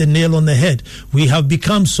 you hit the nail on the head. We have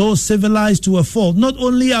become so civilized to a fault. Not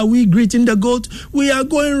only are we greeting the goat, we are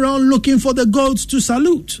going around looking for the goats to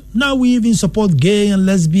salute. Now we even support gay and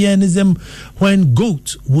lesbianism when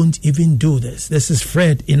goat won't even do this. This is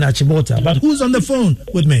Fred in Achimota. But who's on the phone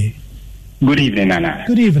with me? Good evening, Nana.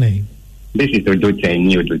 Good evening. This is Odote,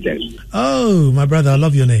 New Odote. Oh, my brother, I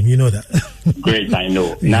love your name. You know that. Great, I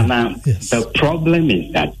know. Nana, yes. The problem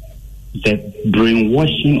is that the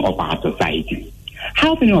brainwashing of our society.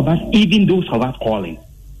 How many of us, even those of us calling,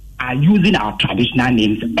 are using our traditional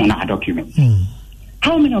names on our documents?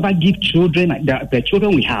 How many of us give children, the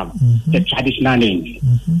children we have, the traditional names?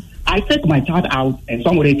 I take my child out and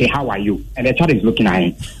somebody say, how are you? And the child is looking at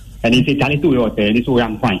him. And he say, this way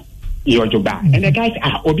I'm fine. You're back. And the guy say,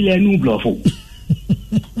 Obi a new bluff. And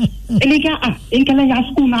the guy, in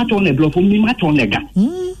Kalaya school not on the bluff, not on the guy.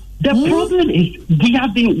 The problem is, we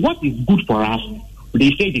have been, what is good for us, they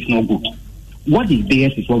say it's not good. What is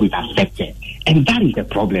theirs is what we've accepted. And that is the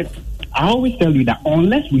problem. I always tell you that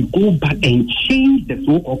unless we go back and change the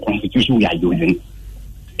so-called constitution we are using,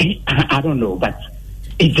 I don't know, but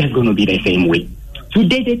it's just going to be the same way.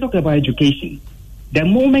 Today they talk about education. The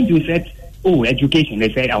moment you said, oh, education,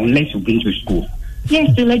 they said, unless you've been to school.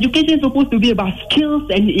 Yes, still education is supposed to be about skills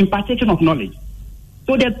and impartation of knowledge.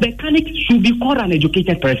 So the mechanic should be called an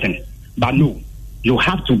educated person. But no, you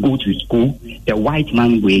have to go to school the white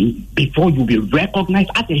man way before you be recognized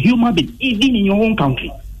as a human being, even in your own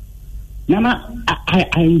country. Nana, I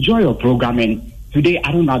enjoy your program, and today,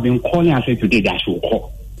 I don't know, I've been calling, I said today that I should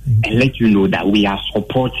call and let you know that we are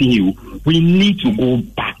supporting you. We need to go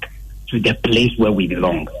back to the place where we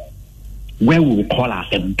belong, where we will call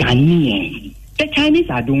ourselves Ghanaians. The Chinese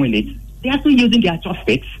are doing it. They are still using their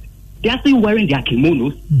chopsticks. They are still wearing their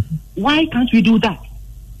kimonos. Why can't we do that?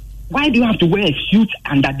 Why do you have to wear a suit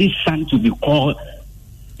under this sun to be called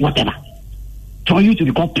whatever? For you to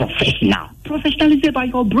be called professional. Professional is about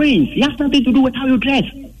your brains. It has nothing to do with how you dress.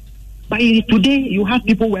 But today, you have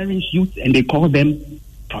people wearing suits and they call them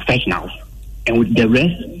professionals. And with the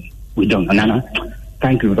rest, we don't. Nana,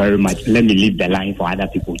 thank you very much. Let me leave the line for other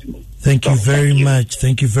people to. Thank you very much.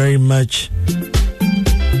 Thank you very much.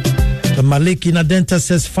 The Malik in Adenta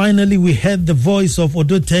says, finally we heard the voice of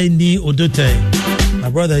Odote Ni Odote. My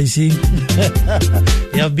brother, you see,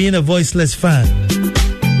 you have been a voiceless fan.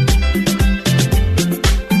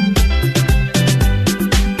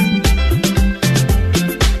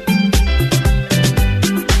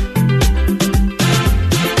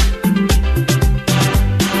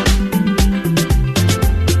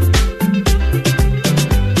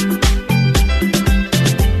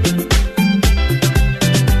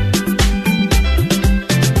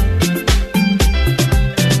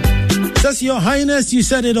 Your Highness, you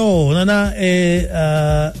said it all.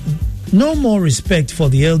 Nana, no more respect for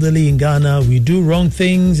the elderly in Ghana. We do wrong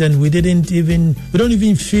things and we don't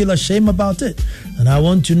even feel ashamed about it. And I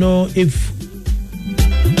want to know if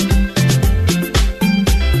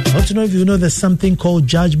you know there's something called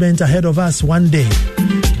judgment ahead of us one day.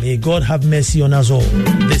 May God have mercy on us all.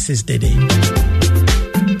 This is the day.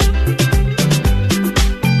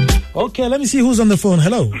 Okay, let me see who's on the phone.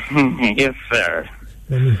 Hello. Yes, sir.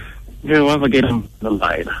 Yeah, once again on the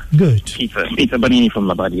line. Good. Peter Banini from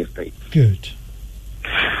Labadi Estate. Good.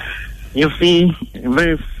 You see, in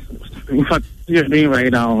fact, you're doing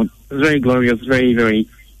right now, it's very glorious, very, very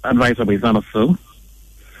advisable, is not so.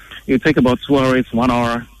 You take about 2 hours, 1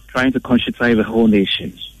 hour, trying to conscientize the whole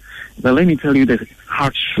nation. But let me tell you the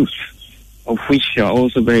hard truth, of which you're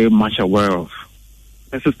also very much aware of.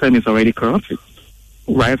 The system is already corrupted,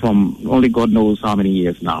 right from only God knows how many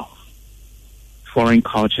years now. foreign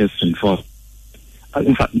cultures and for,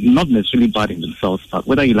 in fact, not necessarily bad in themselves, but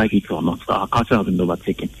whether you like it or not, our culture has been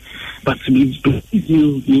overtaken. But to believe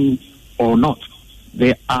you, me, or not,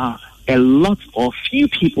 there are a lot or few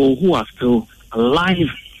people who are still alive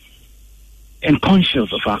and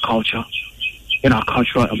conscious of our culture and our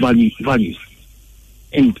cultural values.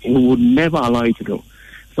 And we would never allow it to go.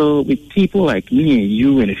 So with people like me and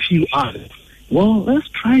you and a few others, well, let's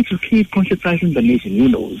try to keep conscientizing the nation. Who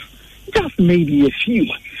knows? Just maybe a few.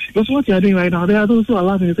 Because what you are doing right now, there are those who are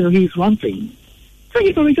laughing and say, okay, it's one thing. So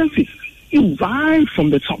you don't reject it. You ride from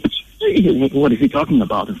the top. What is he talking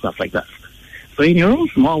about and stuff like that. So in your own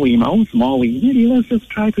small way, in my own small way, maybe let's just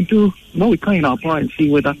try to do what we can in our part and see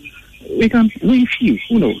whether we can win few.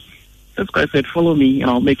 Who knows? That's why I said, follow me and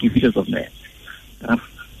I'll make you fishers of men.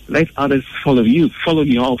 Let others follow you. Follow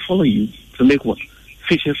me, I'll follow you to make what?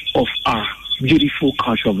 Fishers of our beautiful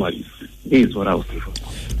cultural values. This is what I was saying.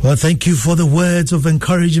 Well, thank you for the words of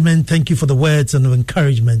encouragement. Thank you for the words of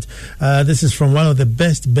encouragement. This is from one of the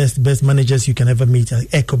best managers you can ever meet at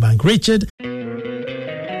EcoBank. Richard.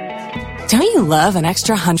 Don't you love an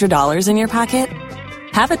extra $100 in your pocket?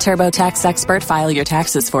 Have a TurboTax expert file your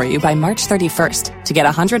taxes for you by March 31st to get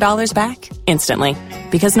 $100 back instantly.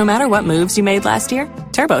 Because no matter what moves you made last year,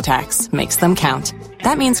 TurboTax makes them count.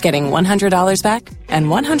 That means getting $100 back and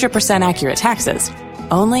 100% accurate taxes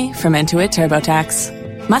only from Intuit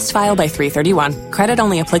TurboTax. Must file by 3/31. Credit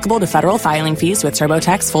only applicable to federal filing fees with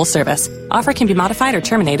TurboTax full service. Offer can be modified or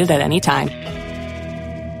terminated at any time.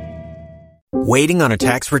 Waiting on a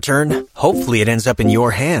tax return? Hopefully it ends up in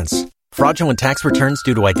your hands. Fraudulent tax returns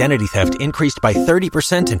due to identity theft increased by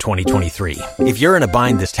 30% in 2023. If you're in a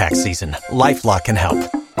bind this tax season, LifeLock can help.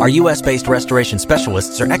 Our U.S.-based restoration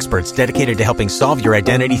specialists are experts dedicated to helping solve your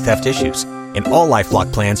identity theft issues. And all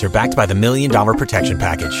LifeLock plans are backed by the $1 Million Protection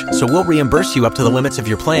Package. So we'll reimburse you up to the limits of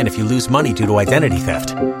your plan if you lose money due to identity theft.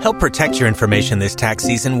 Help protect your information this tax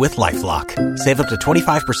season with LifeLock. Save up to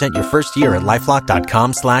 25% your first year at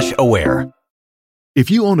LifeLock.com/aware. If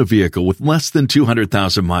you own a vehicle with less than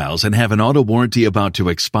 200,000 miles and have an auto warranty about to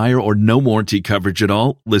expire or no warranty coverage at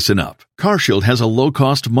all, listen up. CarShield has a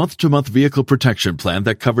low-cost month-to-month vehicle protection plan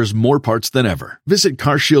that covers more parts than ever. Visit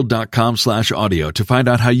carshield.com/audio to find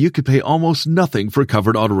out how you could pay almost nothing for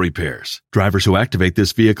covered auto repairs. Drivers who activate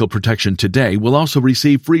this vehicle protection today will also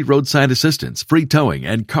receive free roadside assistance, free towing,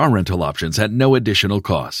 and car rental options at no additional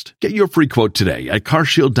cost. Get your free quote today at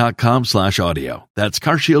carshield.com/audio. That's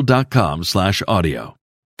carshield.com/audio.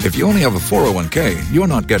 If you only have a 401k, you're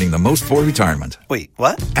not getting the most for retirement. Wait,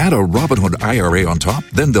 what? Add a Robinhood IRA on top,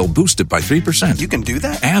 then they'll boost it by 3%. You can do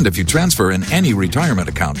that? And if you transfer in any retirement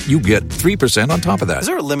account, you get 3% on top of that. Is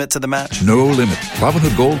there a limit to the match? No limit.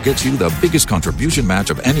 Robinhood Gold gets you the biggest contribution match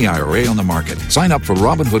of any IRA on the market. Sign up for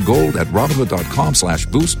Robinhood Gold at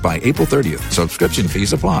Robinhood.com/boost by April 30th. Subscription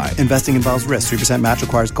fees apply. Investing involves risk. 3% match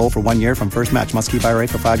requires gold for 1 year from first match. Must keep IRA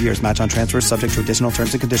for 5 years. Match on transfers subject to additional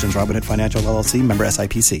terms and conditions. Robinhood Financial LLC, member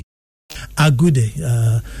SIPC. Agude,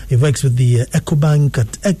 he works with the EcoBank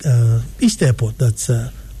at East Airport. That's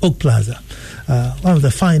Oak Plaza. One of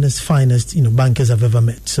the finest bankers I've ever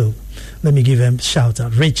met. So let me give him a shout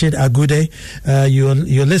out. Richard Agude,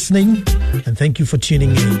 you're listening, and thank you for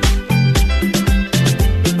tuning in.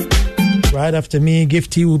 Right after me,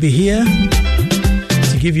 Gifty will be here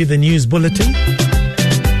to give you the news bulletin.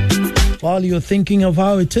 While you're thinking of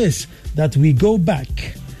how it is that we go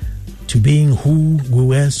back to being who we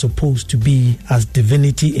were supposed to be as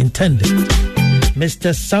divinity intended.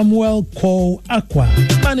 Mr. Samuel Kwo Akwa,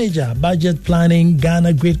 Manager, Budget Planning,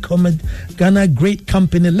 Ghana Great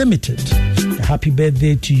Company Limited. A happy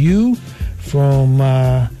birthday to you from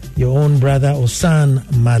your own brother Osan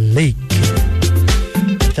Malik.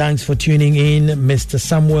 Thanks for tuning in, Mr.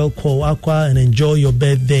 Samuel Kwo Akwa, and enjoy your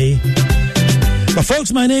birthday. But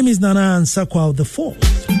folks, my name is Nana Ansakwa IV,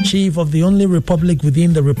 Chief of the only republic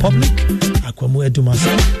within the republic, Akwamu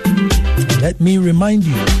Edumasa. Let me remind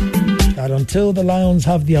you that until the lions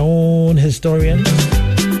have their own historians,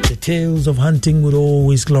 the tales of hunting would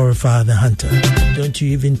always glorify the hunter. Don't you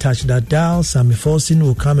even touch that dial. Sammy Forsin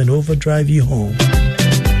will come and overdrive you home.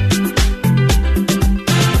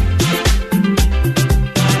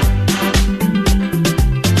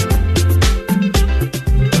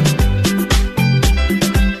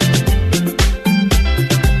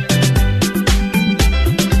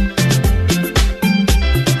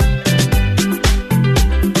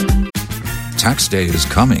 Tax day is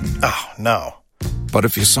coming. Oh, no. But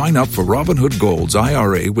if you sign up for Robinhood Gold's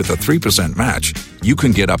IRA with a 3% match, you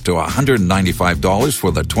can get up to $195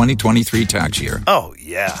 for the 2023 tax year. Oh,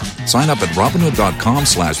 yeah. Sign up at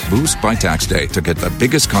Robinhood.com/boost by tax day to get the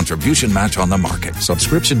biggest contribution match on the market.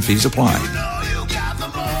 Subscription fees apply.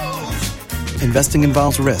 Investing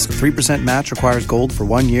involves risk. 3% match requires gold for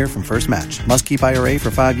 1 year from first match. Must keep IRA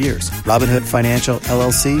for 5 years. Robinhood Financial,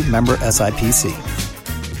 LLC, member SIPC.